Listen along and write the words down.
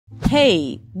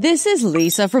Hey, this is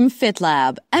Lisa from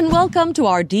FitLab, and welcome to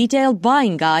our detailed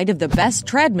buying guide of the best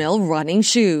treadmill running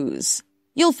shoes.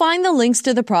 You'll find the links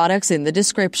to the products in the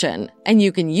description, and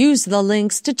you can use the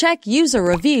links to check user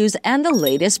reviews and the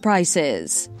latest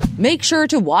prices. Make sure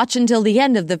to watch until the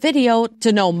end of the video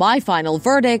to know my final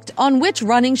verdict on which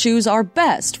running shoes are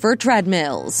best for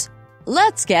treadmills.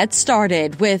 Let's get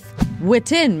started with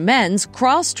Wittin Men's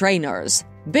Cross Trainers,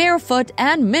 Barefoot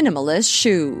and Minimalist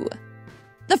Shoe.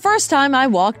 The first time I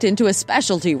walked into a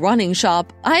specialty running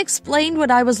shop, I explained what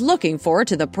I was looking for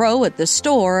to the pro at the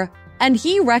store, and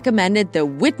he recommended the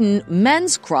Wittin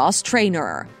Men's Cross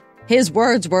Trainer. His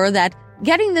words were that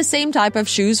getting the same type of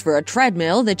shoes for a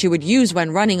treadmill that you would use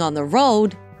when running on the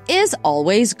road is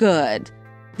always good.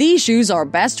 These shoes are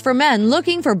best for men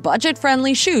looking for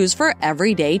budget-friendly shoes for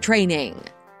everyday training.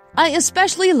 I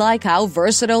especially like how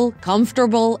versatile,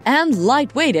 comfortable, and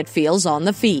lightweight it feels on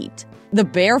the feet. The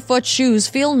barefoot shoes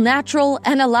feel natural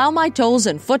and allow my toes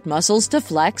and foot muscles to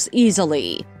flex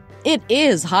easily. It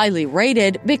is highly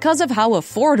rated because of how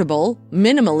affordable,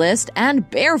 minimalist, and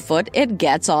barefoot it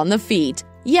gets on the feet,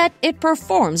 yet it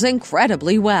performs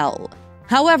incredibly well.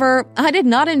 However, I did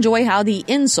not enjoy how the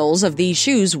insoles of these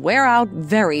shoes wear out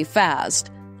very fast.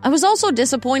 I was also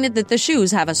disappointed that the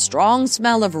shoes have a strong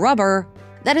smell of rubber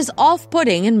that is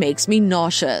off-putting and makes me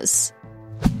nauseous.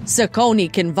 Saucony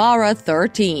Kinvara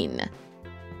 13.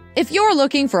 If you're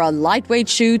looking for a lightweight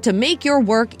shoe to make your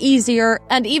work easier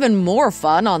and even more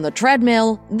fun on the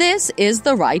treadmill, this is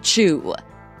the right shoe.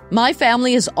 My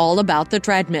family is all about the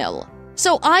treadmill,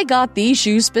 so I got these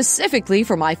shoes specifically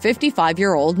for my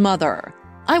 55-year-old mother.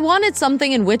 I wanted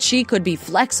something in which she could be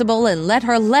flexible and let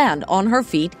her land on her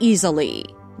feet easily.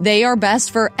 They are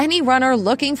best for any runner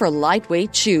looking for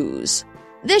lightweight shoes.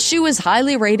 This shoe is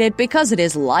highly rated because it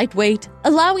is lightweight,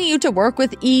 allowing you to work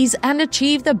with ease and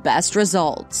achieve the best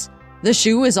results. The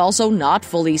shoe is also not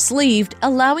fully sleeved,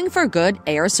 allowing for good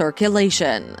air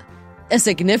circulation. A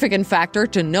significant factor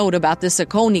to note about the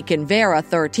Saucony Kinvara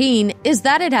 13 is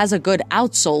that it has a good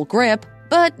outsole grip,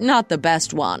 but not the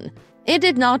best one. It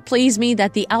did not please me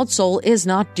that the outsole is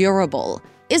not durable.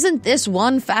 Isn't this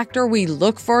one factor we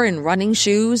look for in running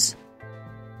shoes?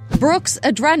 Brooks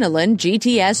Adrenaline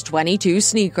GTS 22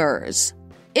 Sneakers.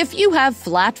 If you have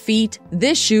flat feet,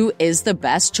 this shoe is the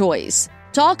best choice.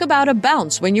 Talk about a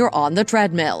bounce when you're on the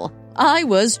treadmill. I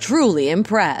was truly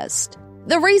impressed.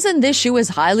 The reason this shoe is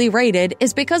highly rated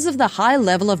is because of the high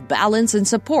level of balance and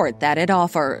support that it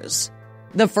offers.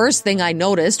 The first thing I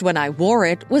noticed when I wore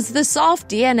it was the soft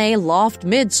DNA loft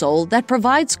midsole that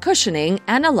provides cushioning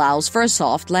and allows for a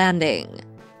soft landing.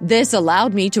 This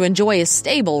allowed me to enjoy a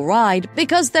stable ride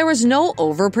because there was no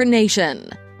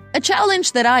overpronation. A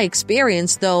challenge that I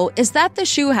experienced, though, is that the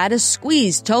shoe had a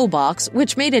squeezed toe box,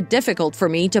 which made it difficult for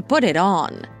me to put it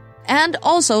on, and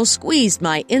also squeezed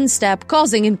my instep,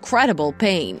 causing incredible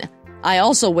pain. I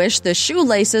also wish the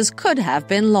shoelaces could have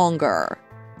been longer.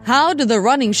 How do the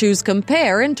running shoes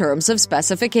compare in terms of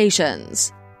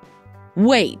specifications?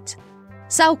 Weight.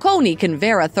 Saucony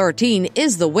Kinvara 13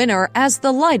 is the winner as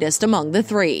the lightest among the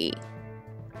three.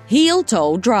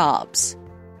 Heel-toe drops.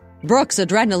 Brooks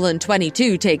Adrenaline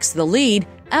 22 takes the lead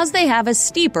as they have a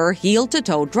steeper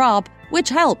heel-to-toe drop, which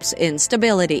helps in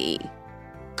stability.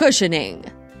 Cushioning.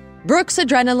 Brooks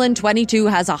Adrenaline 22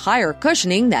 has a higher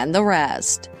cushioning than the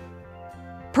rest.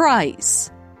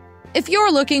 Price. If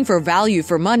you're looking for value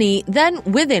for money, then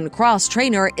Wittin Cross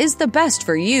Trainer is the best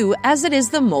for you as it is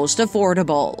the most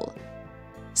affordable.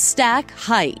 Stack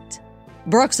height.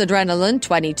 Brooks Adrenaline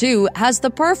 22 has the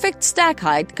perfect stack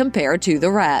height compared to the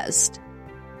rest.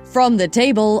 From the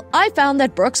table, I found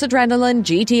that Brooks Adrenaline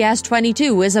GTS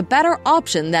 22 is a better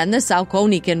option than the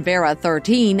Saucony Kinvara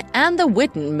 13 and the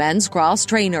Wittin Men's Cross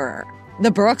Trainer.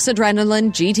 The Brooks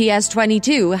Adrenaline GTS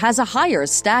 22 has a higher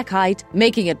stack height,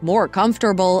 making it more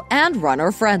comfortable and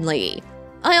runner-friendly.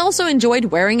 I also enjoyed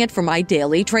wearing it for my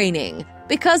daily training.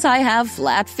 Because I have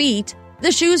flat feet,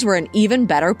 the shoes were an even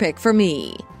better pick for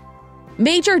me.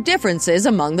 Major differences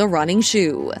among the running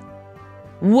shoe.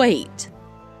 Weight.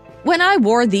 When I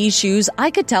wore these shoes,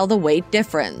 I could tell the weight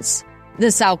difference. The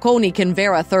Saucony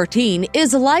Kinvara 13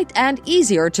 is light and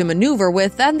easier to maneuver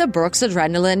with than the Brooks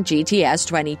Adrenaline GTS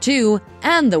 22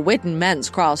 and the Wittin Men's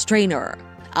Cross Trainer.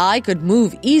 I could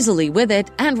move easily with it,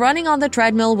 and running on the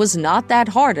treadmill was not that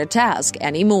hard a task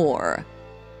anymore.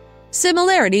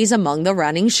 Similarities among the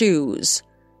running shoes.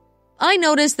 I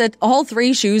noticed that all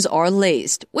three shoes are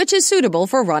laced, which is suitable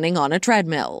for running on a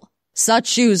treadmill. Such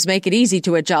shoes make it easy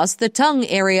to adjust the tongue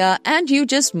area and you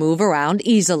just move around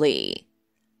easily.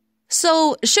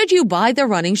 So, should you buy the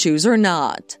running shoes or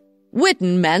not?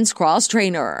 Wittin Men's Cross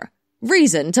Trainer.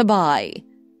 Reason to buy.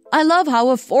 I love how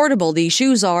affordable these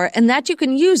shoes are and that you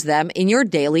can use them in your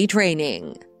daily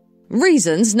training.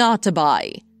 Reasons not to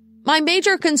buy. My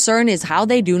major concern is how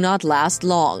they do not last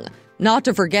long, not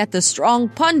to forget the strong,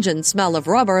 pungent smell of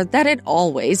rubber that it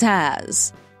always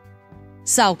has.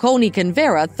 Saucony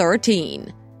Convera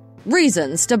 13.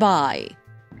 Reasons to buy.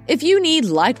 If you need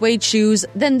lightweight shoes,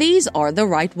 then these are the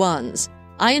right ones.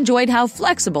 I enjoyed how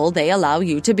flexible they allow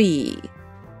you to be.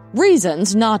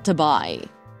 Reasons not to buy.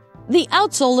 The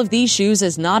outsole of these shoes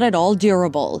is not at all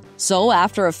durable, so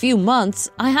after a few months,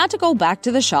 I had to go back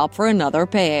to the shop for another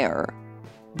pair.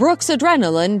 Brooks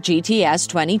Adrenaline GTS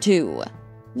 22.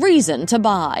 Reason to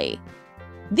buy.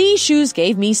 These shoes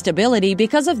gave me stability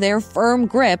because of their firm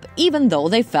grip even though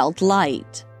they felt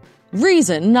light.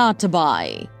 Reason not to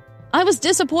buy. I was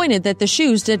disappointed that the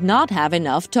shoes did not have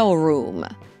enough toe room.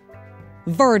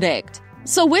 Verdict.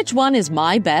 So which one is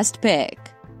my best pick?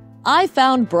 I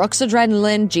found Brooks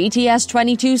Adrenaline GTS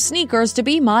 22 sneakers to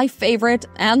be my favorite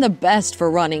and the best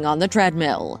for running on the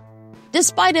treadmill.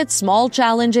 Despite its small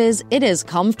challenges, it is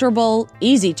comfortable,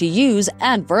 easy to use,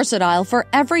 and versatile for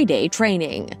everyday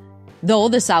training. Though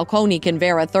the Saucony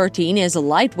Convera 13 is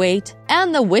lightweight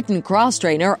and the Witten Cross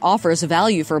Trainer offers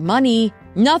value for money,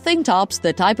 nothing tops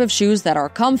the type of shoes that are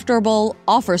comfortable,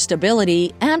 offer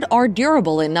stability, and are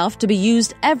durable enough to be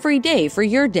used every day for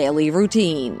your daily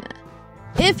routine.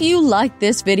 If you liked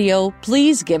this video,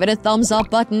 please give it a thumbs up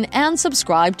button and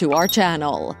subscribe to our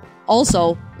channel.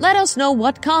 Also, let us know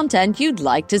what content you'd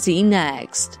like to see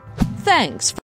next. Thanks.